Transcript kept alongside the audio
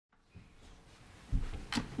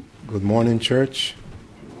Good morning, church.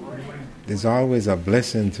 It's always a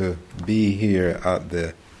blessing to be here at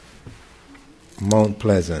the Mount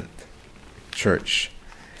Pleasant Church.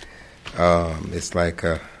 It's like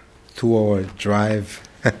a 2-hour drive,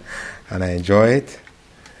 and I enjoy it.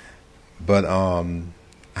 But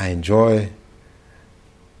I enjoy,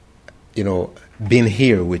 being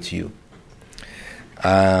here with you.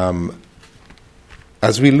 As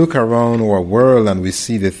we look around our world and we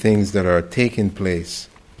see the things that are taking place,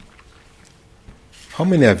 how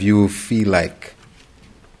many of you feel like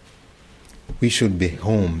we should be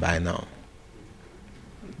home by now?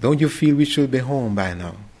 Don't you feel we should be home by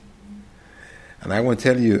now? And I want to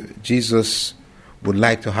tell you, Jesus would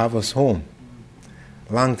like to have us home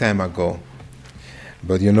a long time ago.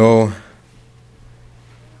 But not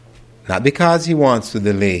because he wants to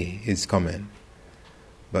delay his coming,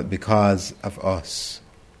 but because of us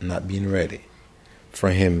not being ready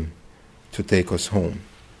for him to take us home.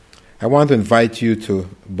 I want to invite you to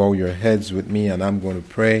bow your heads with me, and I'm going to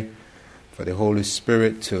pray for the Holy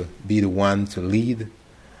Spirit to be the one to lead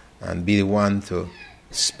and be the one to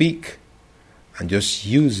speak and just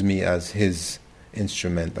use me as his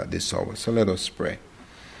instrument at this hour. So let us pray.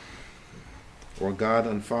 For God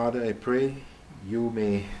and Father, I pray you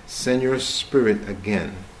may send your Spirit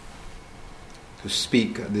again to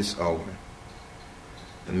speak at this hour.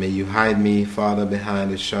 And may you hide me, Father, behind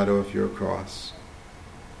the shadow of your cross.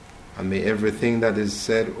 And may everything that is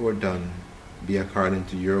said or done be according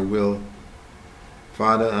to your will,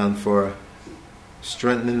 Father, and for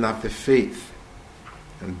strengthening of the faith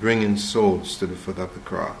and bringing souls to the foot of the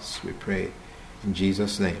cross. We pray in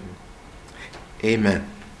Jesus' name. Amen.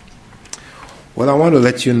 Well, I want to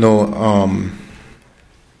let you know,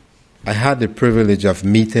 I had the privilege of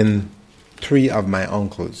meeting 3 of my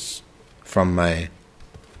uncles from my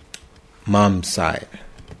mom's side.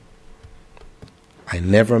 I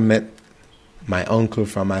never met my uncle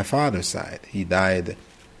from my father's side. He died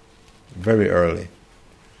very early,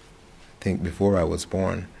 I think before I was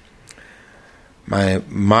born. My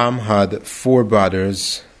mom had 4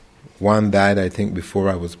 brothers. One died, I think, before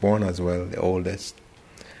I was born as well, the oldest.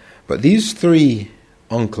 But these 3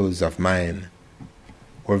 uncles of mine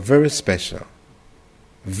were very special,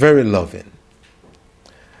 very loving.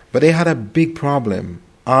 But they had a big problem,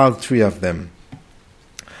 all 3 of them.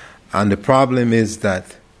 And the problem is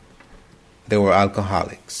that they were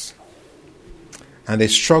alcoholics. And they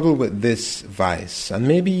struggled with this vice, and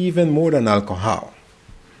maybe even more than alcohol.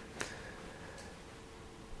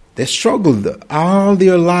 They struggled all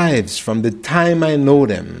their lives from the time I know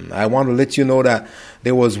them. I want to let you know that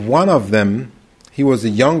there was one of them, he was the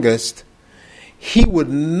youngest. He would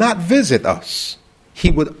not visit us. He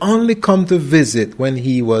would only come to visit when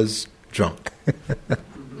he was drunk.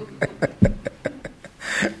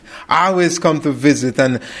 Always come to visit,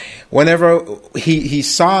 and whenever he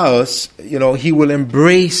saw us, he would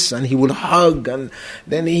embrace and he would hug, and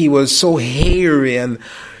then he was so hairy and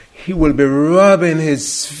he would be rubbing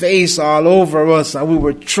his face all over us, and we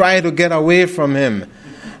would try to get away from him.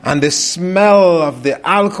 And the smell of the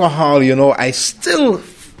alcohol, I still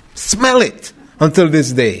smell it until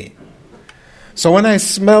this day. So when I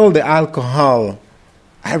smell the alcohol,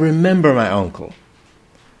 I remember my uncle.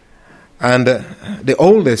 And the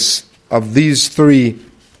oldest of these 3,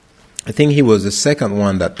 I think he was the second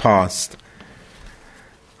one that passed.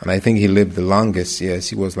 And I think he lived the longest. Yes,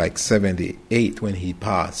 he was like 78 when he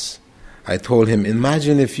passed. I told him,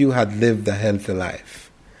 imagine if you had lived a healthy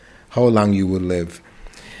life, how long you would live.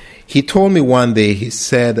 He told me one day, he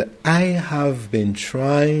said, I have been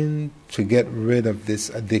trying to get rid of this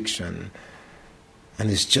addiction,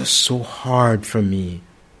 and it's just so hard for me.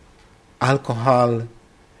 Alcohol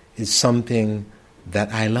is something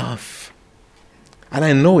that I love. And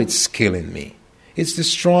I know it's killing me. It's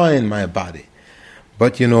destroying my body.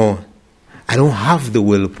 But, I don't have the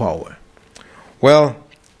willpower. Well,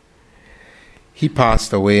 he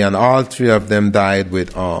passed away, and all 3 of them died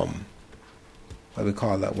with, what we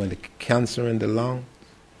call that, when the cancer in the lung?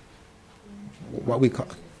 What we call?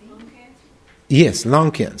 Lung cancer? Yes,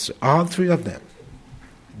 lung cancer. All 3 of them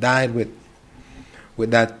died with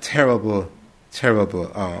that terrible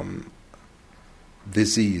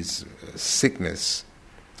disease, sickness.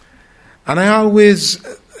 And I always,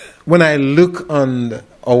 when I look on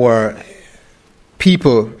our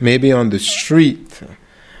people, maybe on the street,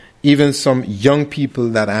 even some young people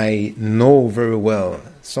that I know very well,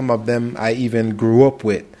 some of them I even grew up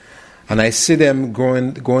with, and I see them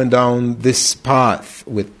going down this path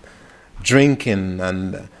with drinking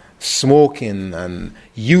and smoking and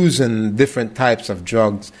using different types of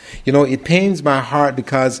drugs. It pains my heart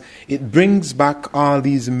because it brings back all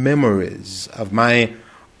these memories of my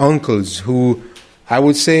uncles who, I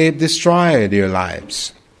would say, destroy their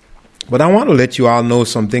lives. But I want to let you all know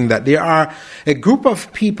something, that there are a group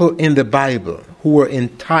of people in the Bible who were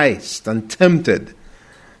enticed and tempted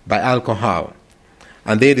by alcohol.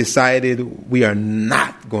 And they decided, we are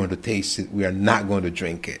not going to taste it, we are not going to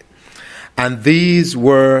drink it. And these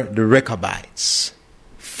were the Rechabites,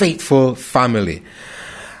 faithful family.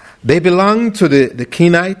 They belonged to the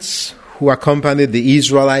Kenites, who accompanied the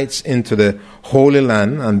Israelites into the Holy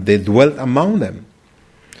Land, and they dwelt among them.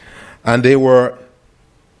 And they were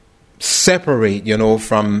separate,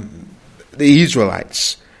 from the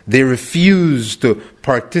Israelites. They refused to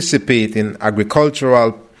participate in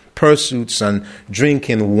agricultural pursuits and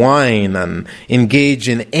drinking wine and engage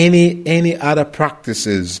in any other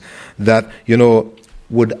practices that,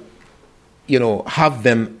 would, have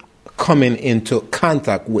them coming into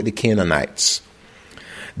contact with the Canaanites.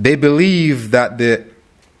 They believed that the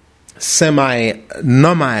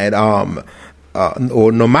semi-nomad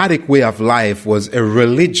or nomadic way of life was a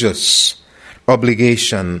religious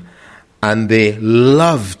obligation, and they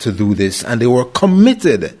loved to do this, and they were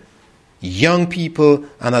committed, young people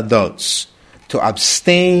and adults, to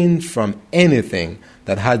abstain from anything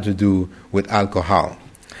that had to do with alcohol.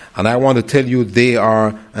 And I want to tell you, they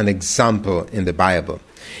are an example in the Bible.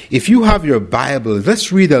 If you have your Bible,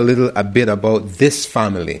 let's read a bit about this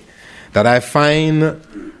family that I find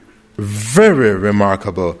very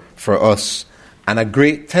remarkable for us and a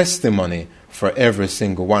great testimony for every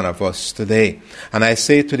single one of us today. And I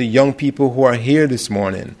say to the young people who are here this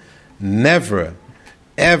morning, never,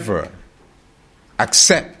 ever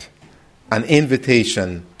accept an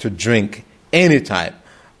invitation to drink any type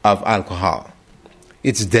of alcohol.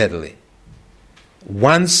 It's deadly.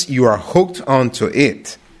 Once you are hooked onto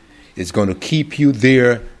it, it's going to keep you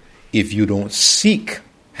there if you don't seek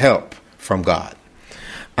help from God.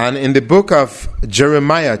 And in the book of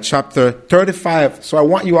Jeremiah, chapter 35, so I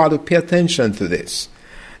want you all to pay attention to this.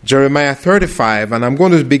 Jeremiah 35, and I'm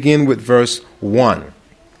going to begin with verse 1.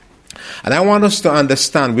 And I want us to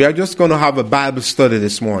understand, we are just going to have a Bible study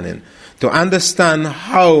this morning, to understand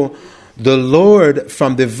how the Lord,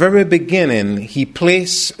 from the very beginning, He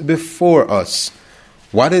placed before us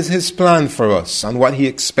what is His plan for us and what He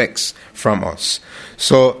expects from us.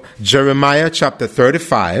 So, Jeremiah chapter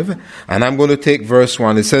 35, and I'm going to take verse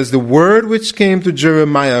 1. It says, "The word which came to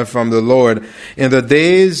Jeremiah from the Lord in the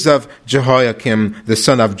days of Jehoiakim, the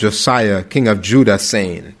son of Josiah, king of Judah,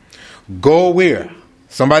 saying," go where?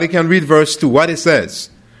 Somebody can read verse 2, what it says.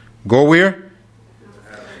 Go where?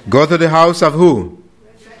 Go to the house of who?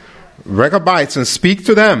 Rechabites, and speak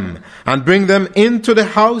to them, and bring them into the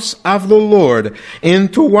house of the Lord,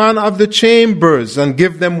 into one of the chambers, and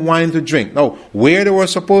give them wine to drink. Now, where they were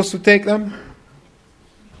supposed to take them?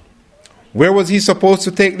 Where was He supposed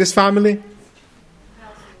to take this family?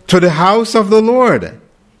 To the house of the Lord.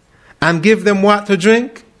 And give them what to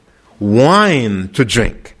drink? Wine to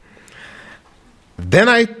drink. Then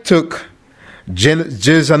I took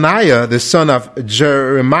Jezaniah, the son of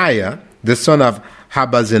Jeremiah, the son of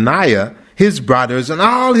Habaziniah, his brothers, and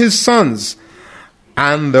all his sons,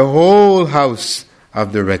 and the whole house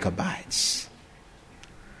of the Rechabites.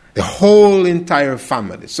 The whole entire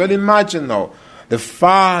family. So imagine now, the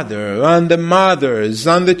father and the mothers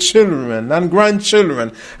and the children and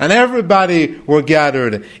grandchildren, and everybody were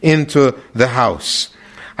gathered into the house.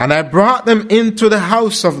 And I brought them into the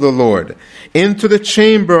house of the Lord, into the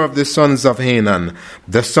chamber of the sons of Hanan,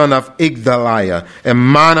 the son of Igdaliah, a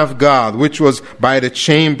man of God, which was by the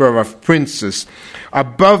chamber of princes,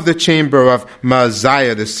 above the chamber of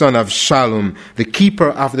Maaziah, the son of Shallum, the keeper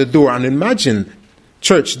of the door. And imagine,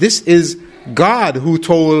 church, this is God who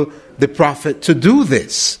told the prophet to do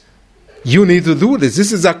this. You need to do this.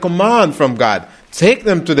 This is a command from God. Take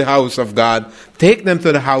them to the house of God, take them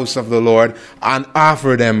to the house of the Lord, and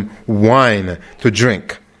offer them wine to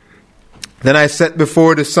drink. Then I set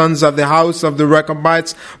before the sons of the house of the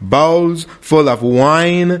Rechabites bowls full of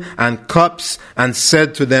wine and cups, and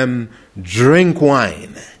said to them, drink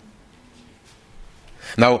wine.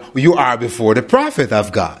 Now, you are before the prophet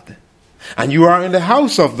of God, and you are in the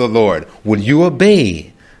house of the Lord. Will you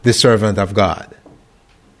obey the servant of God?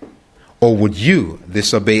 Or would you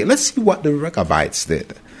disobey? Let's see what the Rechabites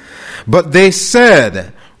did. But they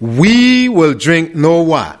said, we will drink no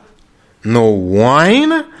what? No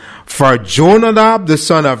wine. For Jonadab, the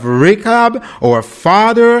son of Rechab, our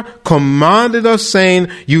father, commanded us,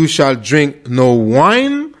 saying, you shall drink no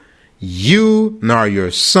wine, you nor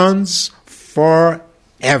your sons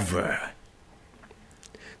forever.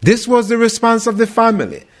 This was the response of the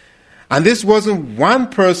family. And this wasn't one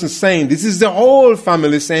person saying, this is the whole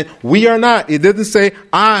family saying, we are not. It didn't say,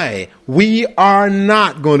 we are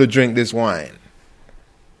not going to drink this wine.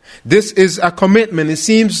 This is a commitment. It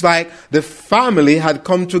seems like the family had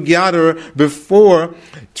come together before,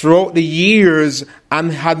 throughout the years,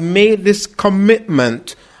 and had made this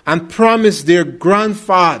commitment and promised their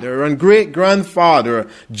grandfather and great-grandfather,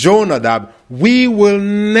 Jonadab, we will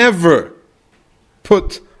never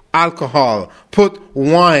put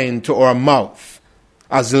wine to our mouth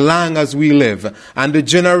as long as we live. And the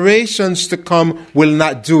generations to come will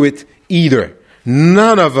not do it either.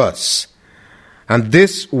 None of us. And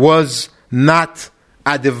this was not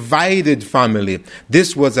a divided family.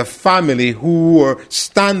 This was a family who were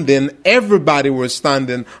standing, everybody was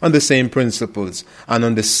standing on the same principles and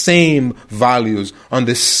on the same values, on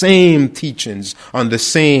the same teachings, on the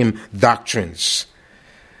same doctrines.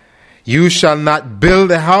 You shall not build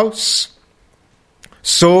a house,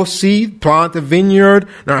 sow seed, plant a vineyard,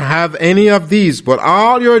 nor have any of these. But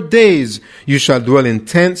all your days you shall dwell in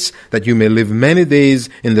tents, that you may live many days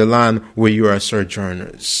in the land where you are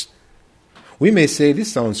sojourners. We may say,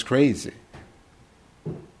 this sounds crazy.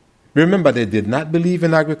 Remember, they did not believe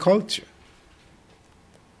in agriculture.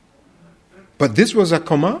 But this was a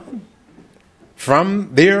command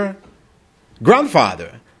from their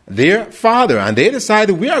grandfather, their father, and they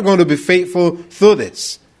decided, we are going to be faithful to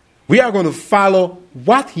this. We are going to follow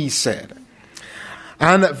what he said.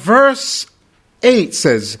 And verse 8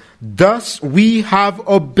 says, thus we have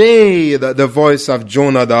obeyed the voice of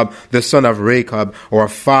Jonadab, the son of Rechab, our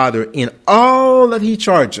father, in all that he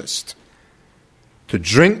charged, to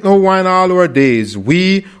drink no wine all our days,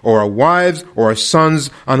 we, or our wives, or our sons,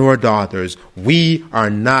 and our daughters. We are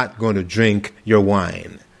not going to drink your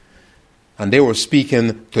wine. And they were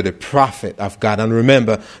speaking to the prophet of God. And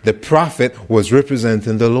remember, the prophet was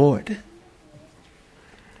representing the Lord.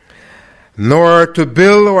 Nor to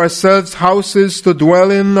build ourselves houses to dwell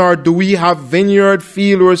in, nor do we have vineyard,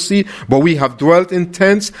 field, or sea, but we have dwelt in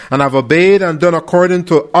tents, and have obeyed and done according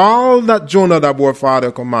to all that Jonadab our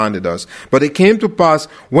father commanded us. But it came to pass,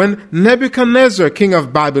 when Nebuchadnezzar, king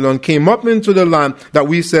of Babylon, came up into the land, that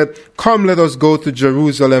we said, come, let us go to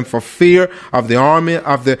Jerusalem, for fear of the army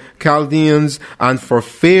of the Chaldeans, and for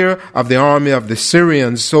fear of the army of the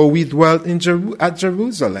Syrians. So we dwelt at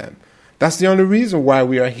Jerusalem. That's the only reason why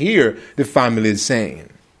we are here, the family is saying.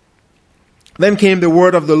 Then came the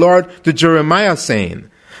word of the Lord to Jeremiah,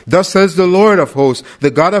 saying, thus says the Lord of hosts,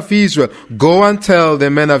 the God of Israel, go and tell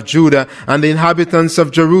the men of Judah and the inhabitants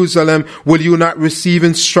of Jerusalem, will you not receive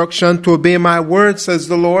instruction to obey my word, says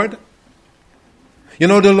the Lord? You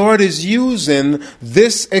know, the Lord is using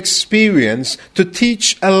this experience to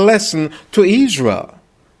teach a lesson to Israel,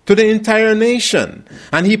 to the entire nation.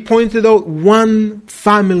 And he pointed out one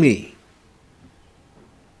family.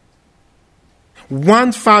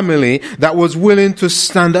 One family that was willing to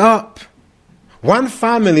stand up. One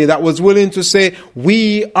family that was willing to say,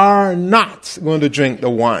 we are not going to drink the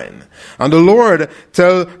wine. And the Lord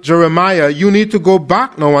tell Jeremiah, you need to go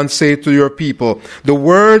back now and say to your people, the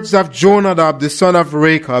words of Jonadab, the son of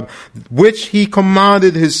Rechab, which he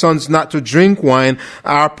commanded his sons not to drink wine,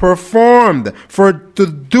 are performed. For to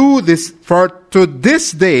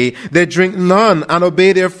this day they drink none and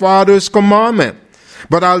obey their father's commandment.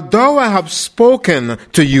 But although I have spoken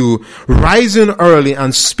to you, rising early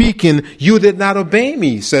and speaking, you did not obey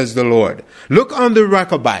me, says the Lord. Look on the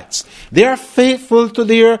Rechabites. They are faithful to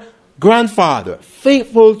their grandfather,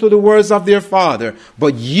 faithful to the words of their father,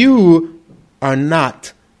 but you are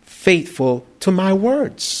not faithful to my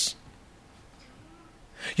words.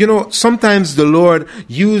 You know, sometimes the Lord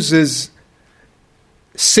uses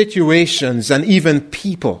situations and even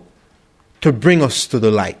people to bring us to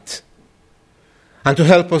the light, and to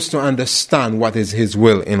help us to understand what is his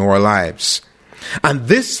will in our lives. And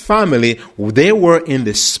this family, they were in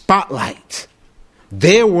the spotlight.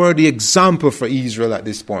 They were the example for Israel at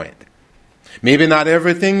this point. Maybe not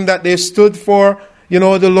everything that they stood for,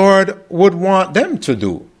 the Lord would want them to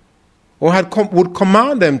do, or would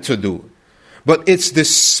command them to do. But it's the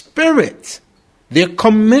spirit, their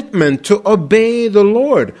commitment to obey the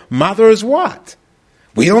Lord matters what?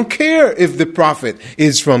 We don't care if the prophet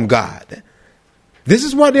is from God. This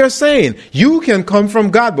is what they're saying. You can come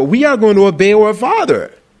from God, but we are going to obey our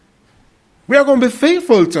Father. We are going to be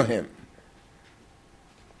faithful to him.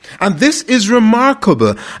 And this is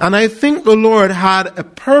remarkable. And I think the Lord had a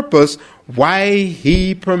purpose why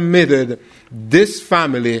he permitted this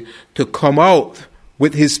family to come out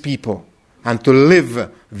with his people and to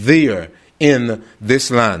live there in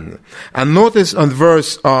this land. And notice on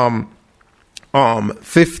verse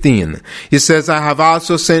 15, he says, I have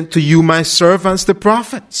also sent to you my servants, the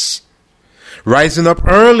prophets. rising up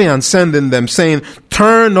early and sending them, saying,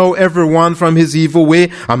 turn now everyone from his evil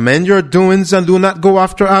way, amend your doings, and do not go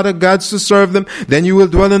after other gods to serve them. Then you will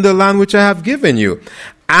dwell in the land which I have given you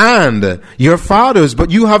and your fathers, but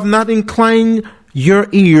you have not inclined your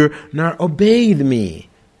ear nor obeyed me.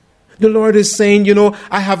 The Lord is saying,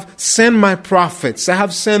 I have sent my prophets. I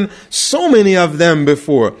have sent so many of them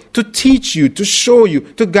before to teach you, to show you,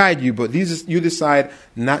 to guide you. But you decide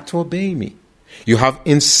not to obey me. You have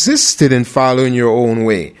insisted in following your own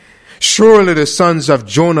way. Surely the sons of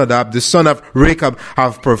Jonadab, the son of Rechab,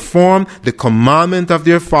 have performed the commandment of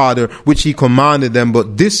their father, which he commanded them.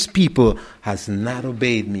 But this people has not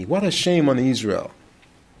obeyed me. What a shame on Israel.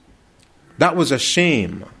 That was a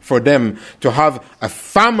shame for them to have a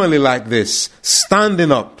family like this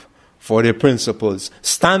standing up for their principles,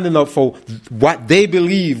 standing up for what they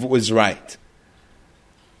believe was right.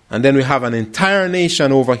 And then we have an entire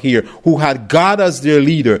nation over here who had God as their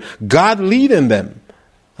leader, God leading them,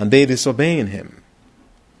 and they disobeying him.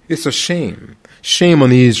 It's a shame. Shame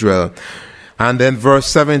on Israel. And then verse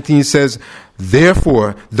 17 says,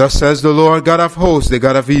 therefore, thus says the Lord God of hosts, the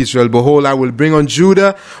God of Israel, behold, I will bring on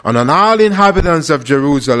Judah and on all the inhabitants of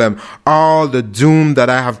Jerusalem all the doom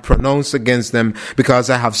that I have pronounced against them,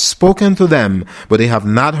 because I have spoken to them, but they have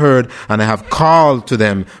not heard, and I have called to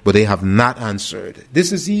them, but they have not answered.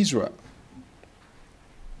 This is Israel.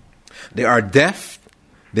 They are deaf,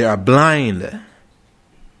 they are blind,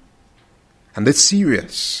 and it's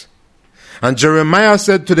serious. And Jeremiah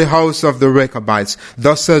said to the house of the Rechabites,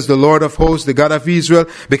 thus says the Lord of hosts, the God of Israel,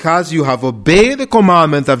 because you have obeyed the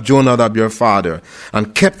commandment of Jonadab your father,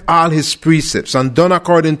 and kept all his precepts, and done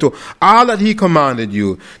according to all that he commanded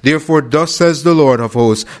you. Therefore thus says the Lord of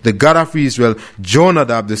hosts, the God of Israel,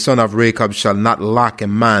 Jonadab the son of Rechab shall not lack a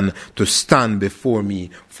man to stand before me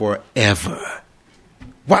forever.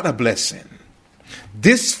 What a blessing.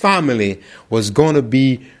 This family was going to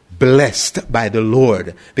be blessed by the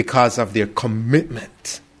Lord because of their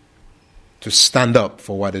commitment to stand up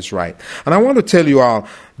for what is right. And I want to tell you all,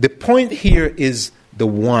 the point here is the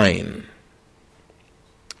wine.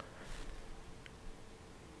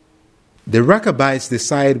 The Rechabites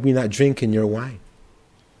decide, we're not drinking your wine.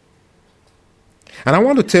 And I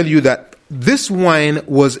want to tell you that this wine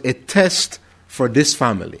was a test for this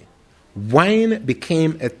family. Wine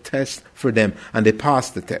became a test for them, and they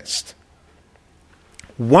passed the test.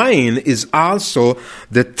 Wine is also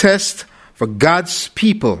the test for God's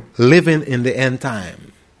people living in the end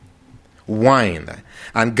time. Wine.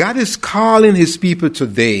 And God is calling his people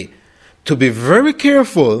today to be very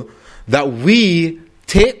careful that we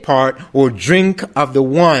take part or drink of the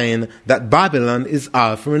wine that Babylon is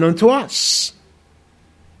offering unto us.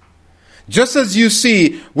 Just as you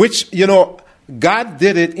see, which, God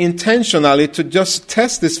did it intentionally to just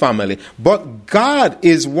test this family. But God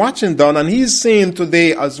is watching down, and he's saying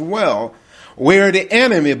today as well, where the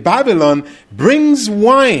enemy, Babylon, brings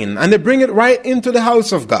wine, and they bring it right into the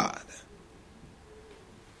house of God.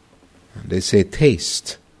 And they say,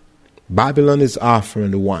 taste. Babylon is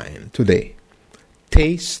offering the wine today.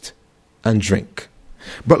 Taste and drink.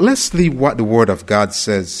 But let's leave what the Word of God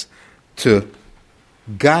says to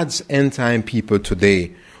God's end time people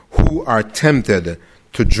today, who are tempted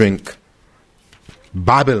to drink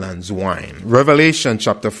Babylon's wine. Revelation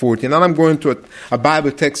chapter 14. And I'm going to a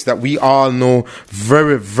Bible text that we all know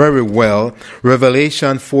very, very well.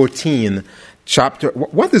 Revelation 14 chapter.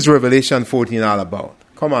 What is Revelation 14 all about?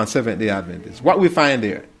 Come on, Seventh-day Adventists. What we find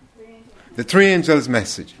there? The three angels'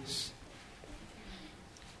 messages.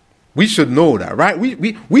 We should know that, right?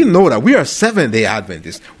 We know that. We are Seventh-day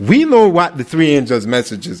Adventists. We know what the three angels'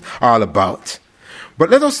 messages are all about. But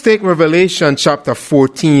let us take Revelation chapter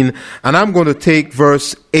 14, and I'm going to take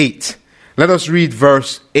verse 8. Let us read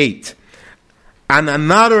verse 8. And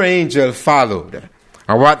another angel followed,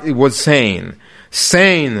 and what it was saying,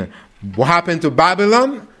 what happened to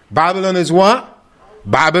Babylon? Babylon is what?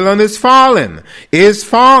 Babylon is fallen,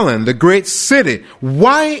 the great city.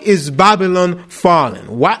 Why is Babylon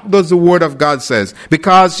fallen? What does the word of God says?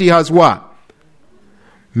 Because she has what?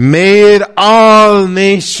 Made all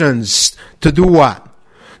nations to do what?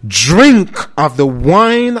 Drink of the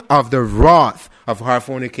wine of the wrath of her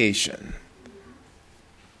fornication.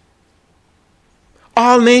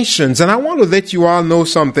 All nations, and I want to let you all know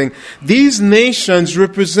something. These nations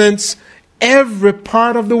represents every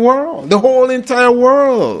part of the world, the whole entire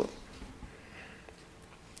world.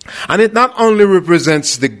 And it not only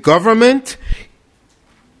represents the government,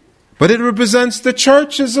 but it represents the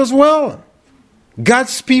churches as well.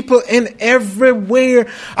 God's people in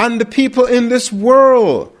everywhere, and the people in this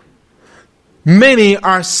world. Many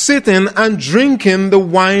are sitting and drinking the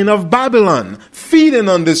wine of Babylon, feeding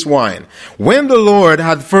on this wine, when the Lord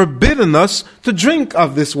had forbidden us to drink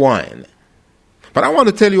of this wine. But I want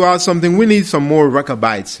to tell you all something. We need some more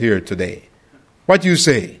Rechabites here today. What do you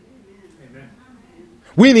say? Amen.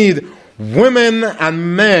 We need women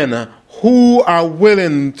and men who are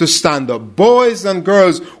willing to stand up. Boys and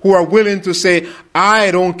girls who are willing to say,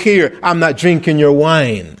 I don't care. I'm not drinking your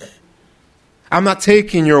wine. I'm not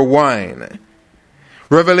taking your wine.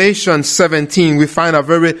 Revelation 17, we find a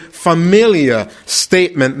very familiar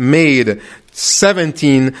statement made.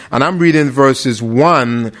 17, and I'm reading verses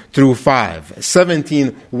 1 through 5.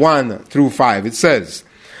 17, 1 through 5. It says,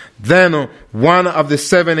 Then one of the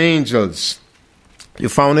seven angels, you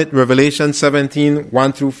found it, Revelation 17,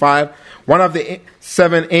 1 through 5. One of the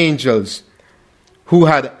seven angels who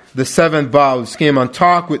had the seven bowls came and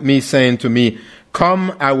talked with me, saying to me,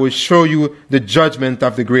 Come, I will show you the judgment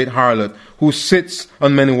of the great harlot, who sits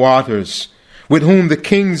on many waters, with whom the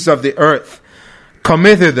kings of the earth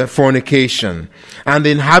committed fornication, and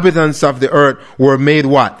the inhabitants of the earth were made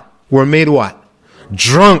what? Were made what?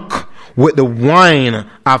 Drunk with the wine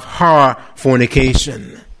of her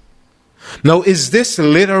fornication. Now, is this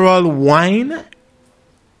literal wine?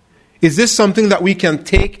 Is this something that we can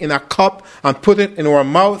take in a cup and put it in our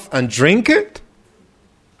mouth and drink it?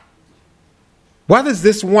 What is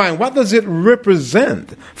this wine? What does it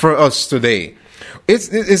represent for us today?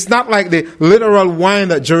 It's not like the literal wine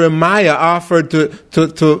that Jeremiah offered to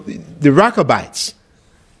the Rechabites.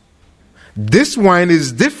 This wine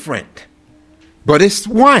is different, but it's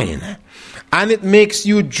wine, and it makes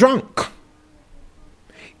you drunk.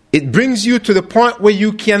 It brings you to the point where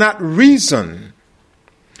you cannot reason.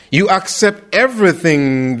 You accept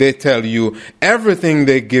everything they tell you, everything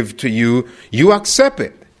they give to you, you accept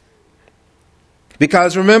it.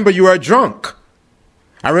 Because remember, you are drunk.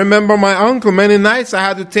 I remember my uncle, many nights I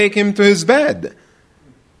had to take him to his bed.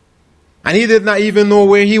 And he did not even know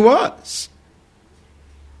where he was.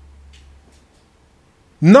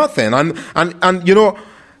 Nothing. And you know,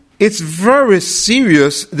 it's very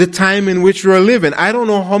serious, the time in which we are living. I don't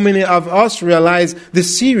know how many of us realize the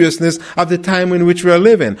seriousness of the time in which we are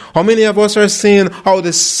living. How many of us are seeing how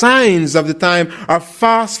the signs of the time are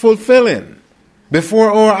fast fulfilling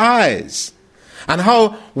before our eyes. And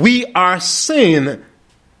how we are seeing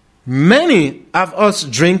many of us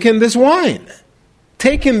drinking this wine,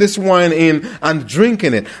 taking this wine in and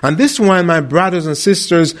drinking it. And this wine, my brothers and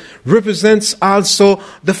sisters, represents also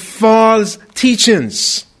the false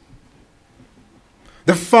teachings.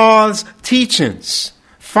 The false teachings,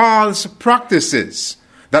 false practices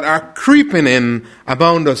that are creeping in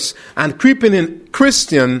around us and creeping in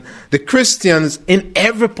the Christians in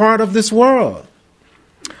every part of this world.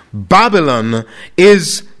 Babylon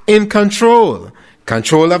is in control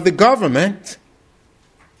of the government,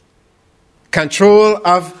 control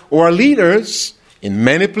of our leaders in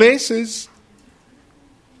many places.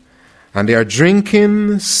 And they are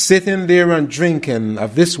drinking, sitting there and drinking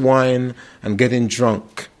of this wine and getting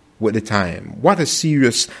drunk with the time. What a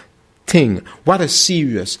serious thing. What a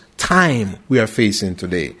serious time we are facing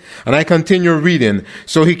today. And I continue reading.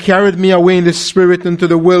 So he carried me away in the spirit into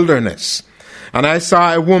the wilderness. And I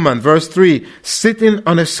saw a woman, verse 3, sitting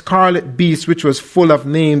on a scarlet beast, which was full of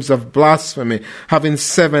names of blasphemy, having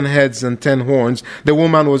 7 heads and 10 horns. The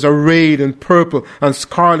woman was arrayed in purple and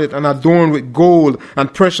scarlet and adorned with gold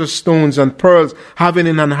and precious stones and pearls, having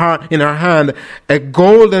in her hand a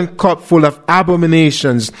golden cup full of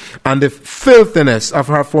abominations and the filthiness of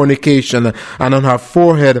her fornication. And on her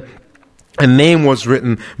forehead a name was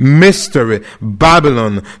written, Mystery,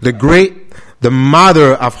 Babylon, the Great, the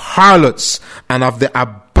mother of harlots and of the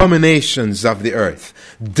abominations of the earth.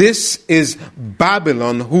 This is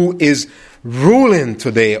Babylon, who is ruling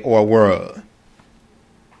today our world.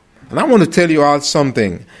 And I want to tell you all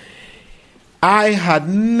something. I had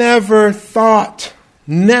never thought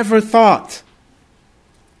that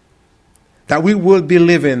we would be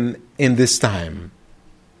living in this time.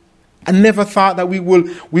 I never thought that we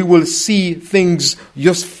will see things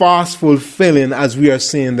just fast fulfilling as we are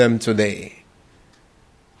seeing them today.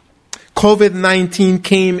 COVID-19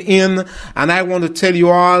 came in, and I want to tell you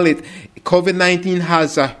all, COVID-19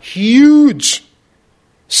 has a huge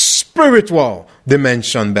spiritual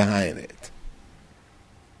dimension behind it.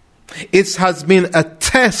 It has been a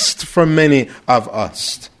test for many of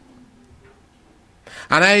us.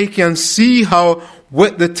 And I can see how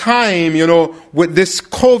with the time, with this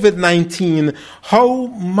COVID-19, how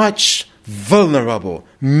much vulnerable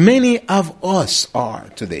many of us are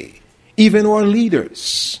today, even our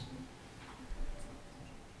leaders.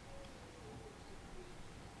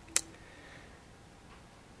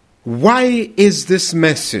 Why is this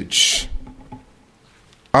message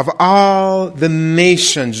of all the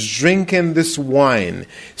nations drinking this wine,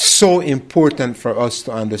 so important for us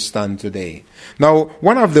to understand today. Now,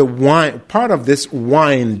 part of this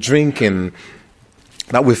wine drinking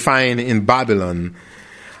that we find in Babylon,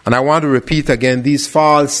 and I want to repeat again these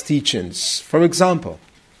false teachings. For example,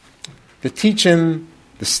 the teaching,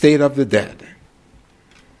 the state of the dead.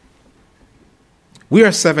 We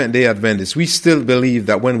are Seventh-day Adventists. We still believe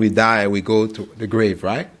that when we die, we go to the grave,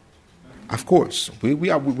 right? Of course.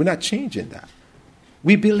 We're not changing that.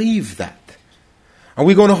 We believe that. And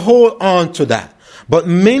we're going to hold on to that. But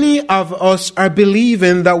many of us are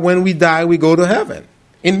believing that when we die, we go to heaven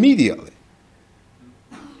immediately.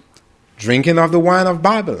 Drinking of the wine of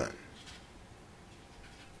Babylon.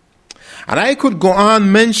 And I could go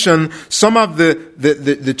on mention some of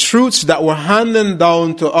the truths that were handed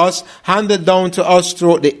down to us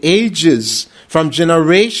throughout the ages, from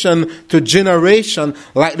generation to generation,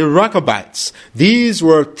 like the Rechabites. These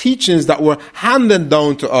were teachings that were handed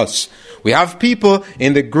down to us. We have people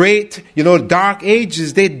in the great, dark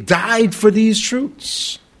ages, they died for these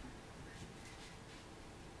truths.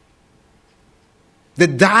 They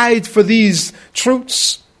died for these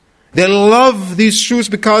truths. They love these truths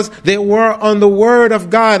because they were on the Word of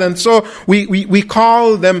God. And so we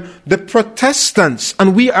call them the Protestants.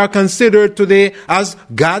 And we are considered today as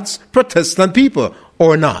God's Protestant people,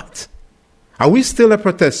 or not. Are we still a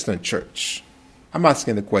Protestant church? I'm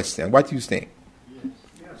asking the question. What do you think?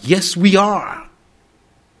 Yes, we are.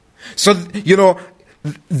 So,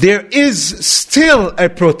 there is still a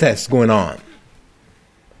protest going on.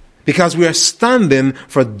 Because we are standing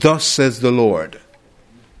for thus says the Lord.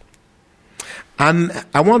 And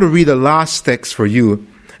I want to read the last text for you,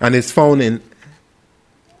 and it's found in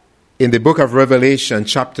the book of Revelation,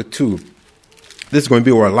 chapter 2. This is going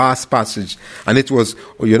to be our last passage, and it was,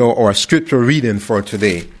 our scripture reading for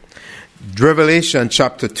today. Revelation,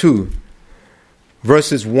 chapter 2,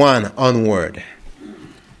 verses 1 onward.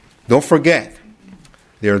 Don't forget,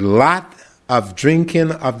 there's a lot of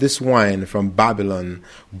drinking of this wine from Babylon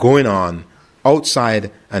going on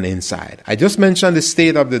outside and inside. I just mentioned the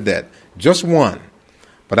state of the dead. Just one.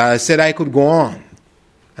 But I said I could go on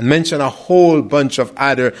and mention a whole bunch of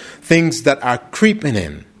other things that are creeping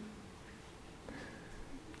in.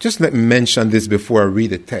 Just let me mention this before I read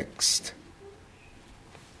the text.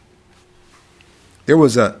 There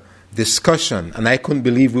was a discussion, and I couldn't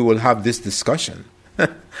believe we will have this discussion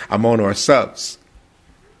among ourselves.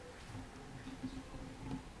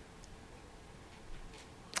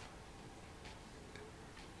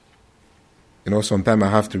 Sometimes I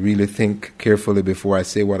have to really think carefully before I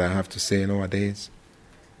say what I have to say nowadays.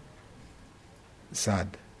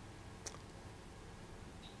 Sad.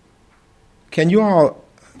 Can you all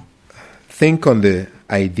think on the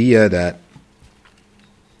idea that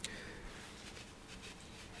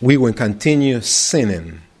we will continue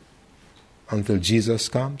sinning until Jesus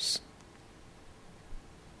comes?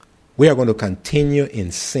 We are going to continue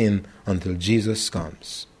in sin until Jesus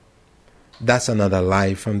comes. That's another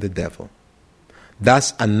lie from the devil.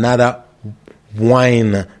 That's another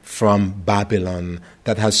wine from Babylon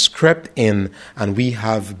that has crept in, and we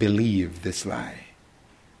have believed this lie.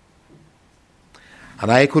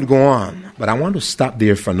 And I could go on, but I want to stop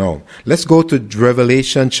there for now. Let's go to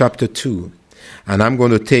Revelation chapter 2, and I'm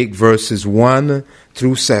going to take verses 1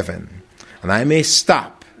 through 7. And I may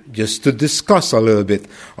stop just to discuss a little bit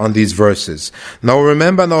on these verses. Now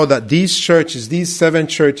remember now that these churches, these 7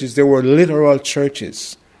 churches, they were literal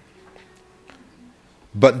churches.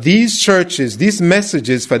 But these churches, these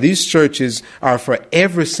messages for these churches are for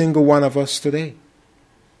every single one of us today.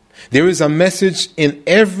 There is a message in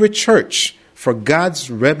every church for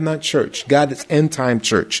God's remnant church, God's end-time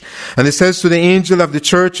church. And it says to the angel of the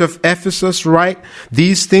church of Ephesus, write,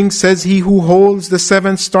 these things says he who holds the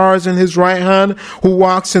 7 stars in his right hand, who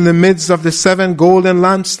walks in the midst of the 7 golden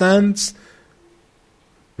lampstands,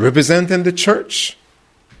 representing the church.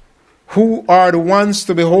 Who are the ones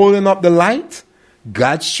to be holding up the light?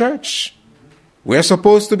 God's church. We're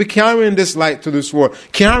supposed to be carrying this light to this world,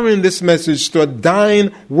 carrying this message to a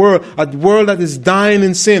dying world, a world that is dying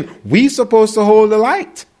in sin. We're supposed to hold the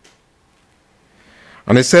light.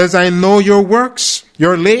 And it says, I know your works,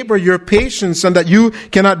 your labor, your patience, and that you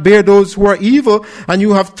cannot bear those who are evil, and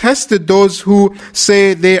you have tested those who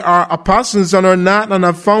say they are apostles and are not, and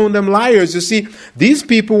have found them liars. You see, these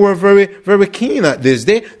people were very, very keen at this.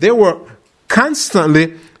 They were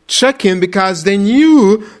constantly checking, because they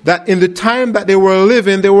knew that in the time that they were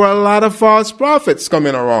living, there were a lot of false prophets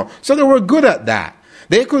coming around. So they were good at that.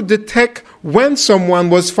 They could detect when someone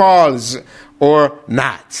was false or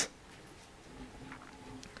not.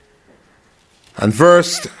 And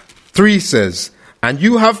verse 3 says, And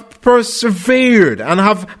you have persevered and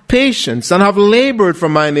have patience and have labored for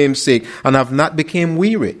my name's sake and have not become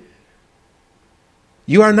weary.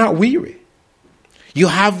 You are not weary. You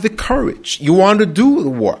have the courage. You want to do the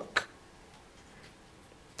work.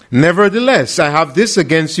 Nevertheless, I have this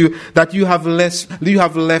against you, that you have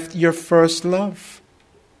left your first love.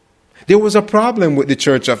 There was a problem with the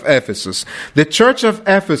church of Ephesus. The church of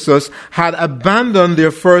Ephesus had abandoned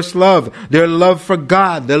their first love, their love for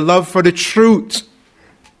God, their love for the truth.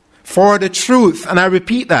 For the truth. And I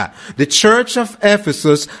repeat that. The church of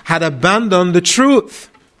Ephesus had abandoned the truth.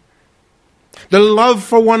 The love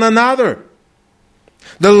for one another.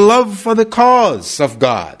 The love for the cause of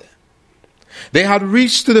God. They had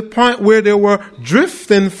reached to the point where they were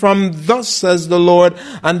drifting from thus says the Lord,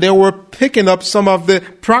 and they were picking up some of the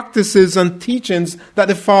practices and teachings that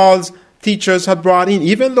the false teachers had brought in,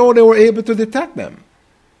 even though they were able to detect them.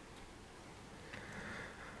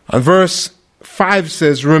 And verse 5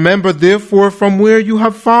 says, remember therefore from where you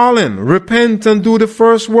have fallen. Repent and do the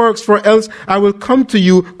first works, for else I will come to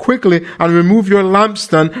you quickly and remove your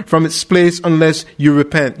lampstand from its place unless you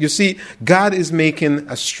repent. You see, God is making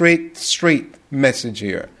a straight message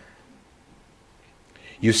here.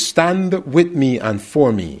 You stand with me and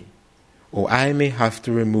for me, or I may have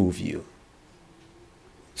to remove you.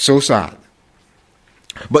 So sad.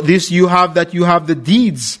 But this you have, that you have the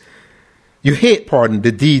deeds. You hate,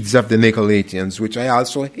 the deeds of the Nicolaitans, which I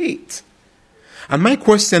also hate. And my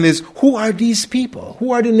question is, who are these people?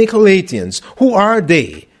 Who are the Nicolaitans? Who are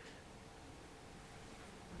they?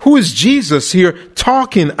 Who is Jesus here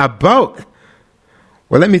talking about?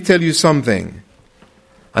 Well, let me tell you something,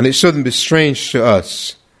 and it shouldn't be strange to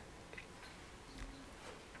us.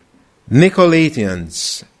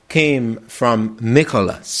 Nicolaitans came from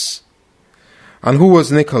Nicholas. And who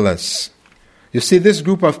was Nicholas? You see, this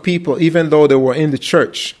group of people, even though they were in the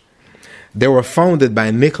church, they were founded by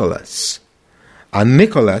Nicholas. And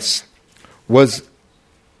Nicholas was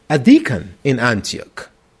a deacon in Antioch.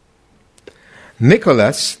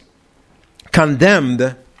 Nicholas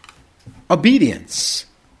condemned obedience.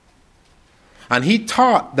 And he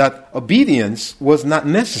taught that obedience was not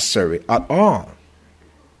necessary at all.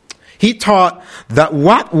 He taught that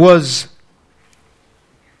what was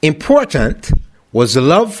important was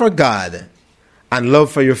love for God and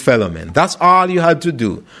love for your fellow men. That's all you had to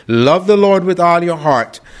do. Love the Lord with all your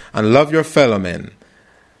heart and love your fellow men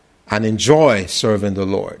and enjoy serving the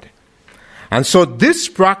Lord. And so this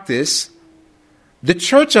practice, the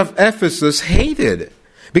church of Ephesus hated,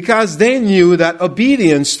 because they knew that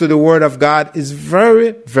obedience to the word of God is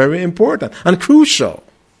very, very important and crucial.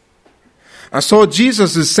 And so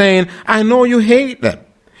Jesus is saying, I know you hate them.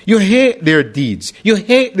 You hate their deeds. You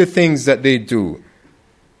hate the things that they do.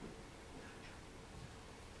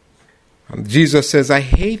 And Jesus says, I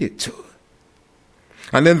hate it too.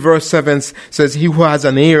 And then verse 7 says, he who has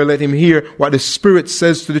an ear, let him hear what the Spirit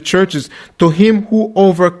says to the churches. To him who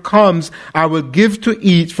overcomes, I will give to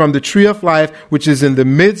eat from the tree of life, which is in the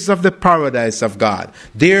midst of the paradise of God.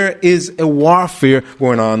 There is a warfare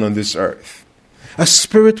going on this earth. A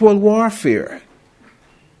spiritual warfare.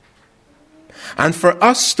 And for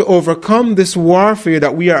us to overcome this warfare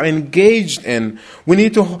that we are engaged in, we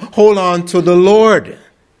need to hold on to the Lord.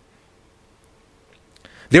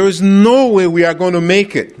 There is no way we are going to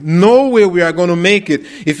make it. No way we are going to make it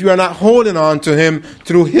if you are not holding on to Him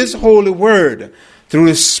through His holy word, through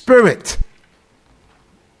His Spirit.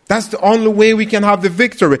 That's the only way we can have the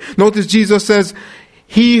victory. Notice Jesus says,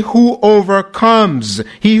 he who overcomes,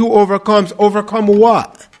 overcome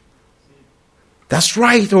what? That's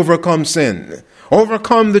right, overcome sin.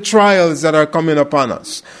 Overcome the trials that are coming upon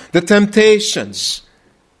us. The temptations.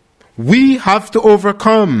 We have to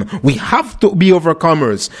overcome. We have to be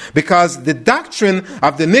overcomers, because the doctrine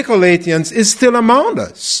of the Nicolaitans is still among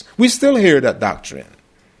us. We still hear that doctrine.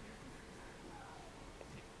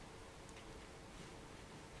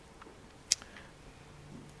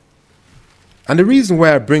 And the reason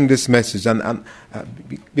why I bring this message,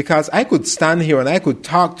 because I could stand here and I could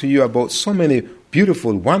talk to you about so many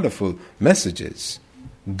beautiful, wonderful messages,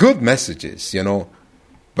 good messages,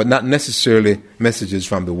 but not necessarily messages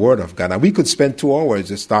from the Word of God. And we could spend 2 hours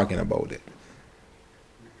just talking about it.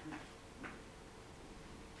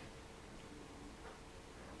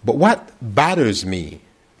 But what bothers me,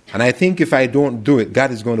 and I think if I don't do it,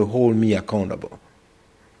 God is going to hold me accountable,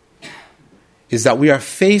 is that we are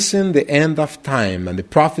facing the end of time and the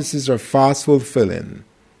prophecies are fast fulfilling.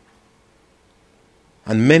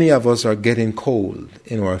 And many of us are getting cold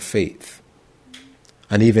in our faith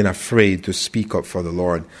and even afraid to speak up for the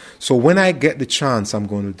Lord. So when I get the chance, I'm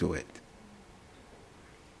going to do it.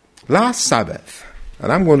 Last Sabbath,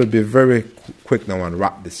 And I'm going to be very quick now and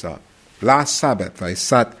wrap this up. Last Sabbath,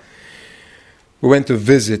 we went to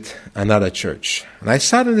visit another church. And I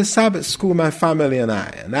sat in the Sabbath school, my family and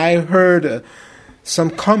I heard some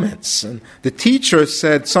comments. And the teacher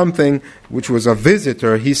said something, which was a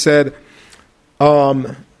visitor. He said,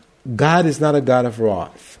 God is not a God of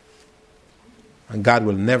wrath. And God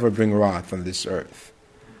will never bring wrath on this earth.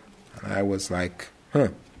 And I was like, I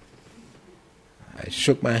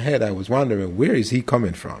shook my head. I was wondering, where is he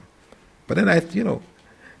coming from? But then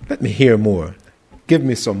let me hear more. Give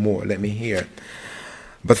me some more. Let me hear.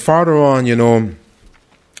 But farther on,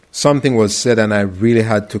 something was said, and I really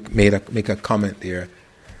had to make a comment there.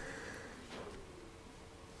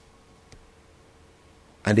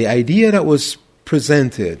 And the idea that was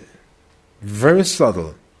presented, very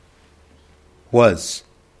subtle, was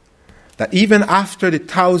that even after the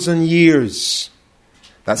 1,000 years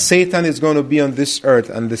that Satan is going to be on this earth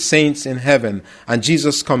and the saints in heaven, and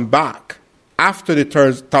Jesus come back after the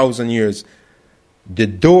 1,000 years, the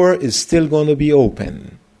door is still going to be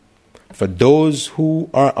open for those who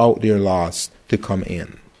are out there lost to come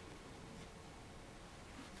in.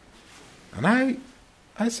 And I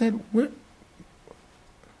said,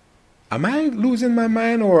 am I losing my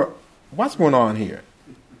mind, or what's going on here?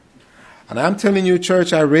 And I'm telling you,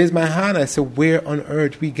 church, I raised my hand. I said, where on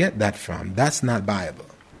earth we get that from? That's not Bible.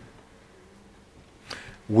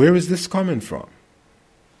 Where is this coming from?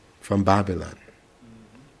 From Babylon.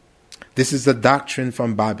 This is the doctrine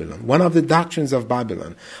from Babylon. One of the doctrines of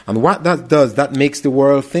Babylon. And what that does, that makes the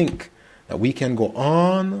world think that we can go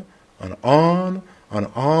on and on and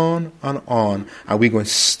on and on, and we're going to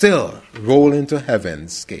still roll into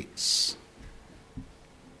heaven's gates.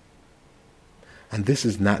 And this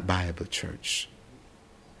is not Bible, church.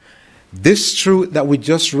 This truth that we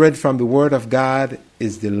just read from the Word of God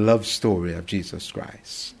is the love story of Jesus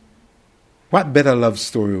Christ. What better love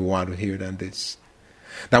story we want to hear than this?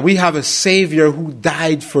 That we have a Savior who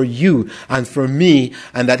died for you and for me,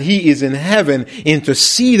 and that He is in heaven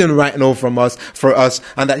interceding right now for us,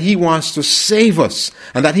 and that He wants to save us,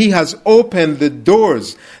 and that He has opened the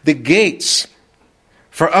doors, the gates,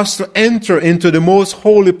 for us to enter into the most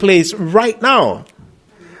holy place right now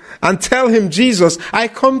and tell Him, Jesus, I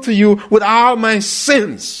come to you with all my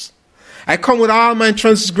sins. I come with all my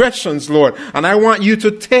transgressions, Lord, and I want you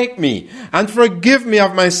to take me and forgive me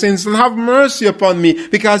of my sins and have mercy upon me,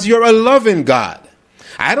 because you're a loving God.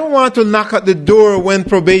 I don't want to knock at the door when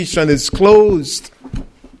probation is closed.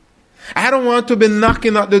 I don't want to be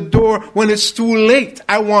knocking at the door when it's too late.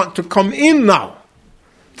 I want to come in now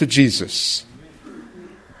to Jesus.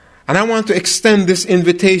 And I want to extend this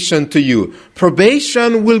invitation to you.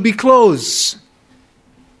 Probation will be closed.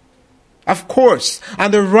 Of course.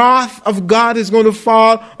 And the wrath of God is going to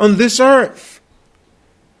fall on this earth.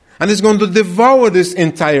 And it's going to devour this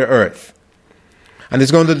entire earth. And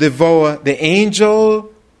it's going to devour the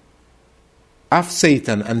angel of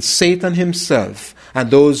Satan and Satan himself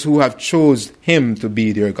and those who have chosen him to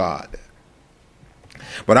be their God.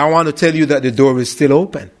 But I want to tell you that the door is still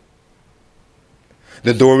open.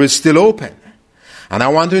 The door is still open. And I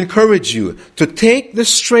want to encourage you to take the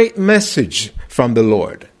straight message from the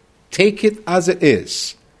Lord. Take it as it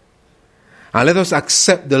is. And let us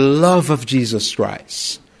accept the love of Jesus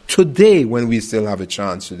Christ today when we still have a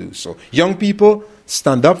chance to do so. Young people,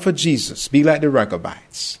 stand up for Jesus. Be like the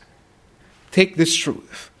Rechabites. Take this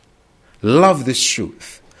truth. Love this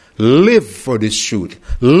truth. Live for this truth.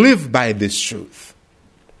 Live by this truth.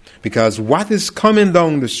 Because what is coming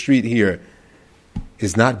down the street here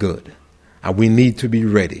is not good. And we need to be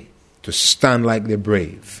ready to stand like the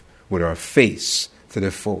brave with our face to the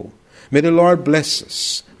foe. May the Lord bless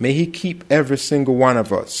us. May He keep every single one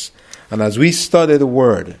of us. And as we study the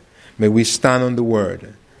Word, may we stand on the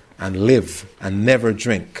Word and live and never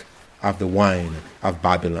drink of the wine of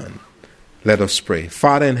Babylon. Let us pray.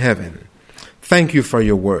 Father in heaven, thank you for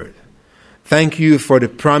your Word. Thank you for the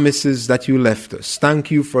promises that you left us.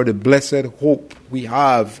 Thank you for the blessed hope we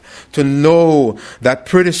have to know that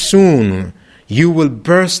pretty soon you will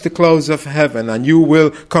burst the clouds of heaven and you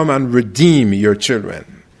will come and redeem your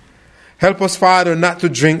children. Help us, Father, not to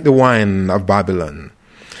drink the wine of Babylon.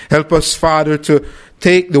 Help us, Father, to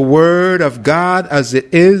take the word of God as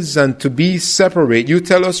it is and to be separate. You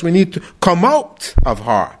tell us we need to come out of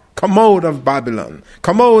her, come out of Babylon,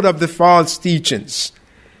 come out of the false teachings,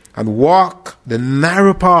 and walk the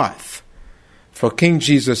narrow path, for King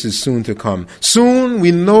Jesus is soon to come. Soon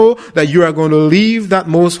we know that you are going to leave that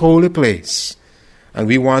most holy place. And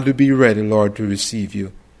we want to be ready, Lord, to receive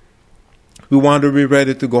you. We want to be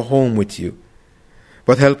ready to go home with you.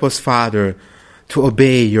 But help us, Father, to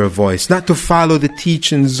obey your voice, not to follow the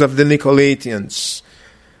teachings of the Nicolaitans,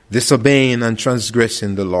 disobeying and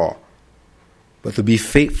transgressing the law, but to be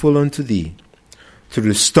faithful unto thee, through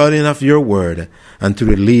the studying of your word and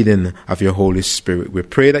through the leading of your Holy Spirit. We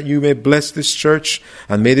pray that you may bless this church,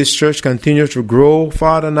 and may this church continue to grow,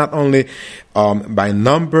 Father, not only by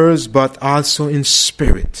numbers, but also in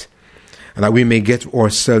spirit, and that we may get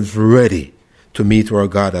ourselves ready to meet our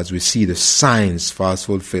God as we see the signs fast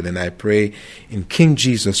fulfilling. I pray in King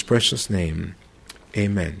Jesus' precious name.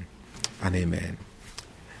 Amen and amen.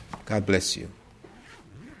 God bless you.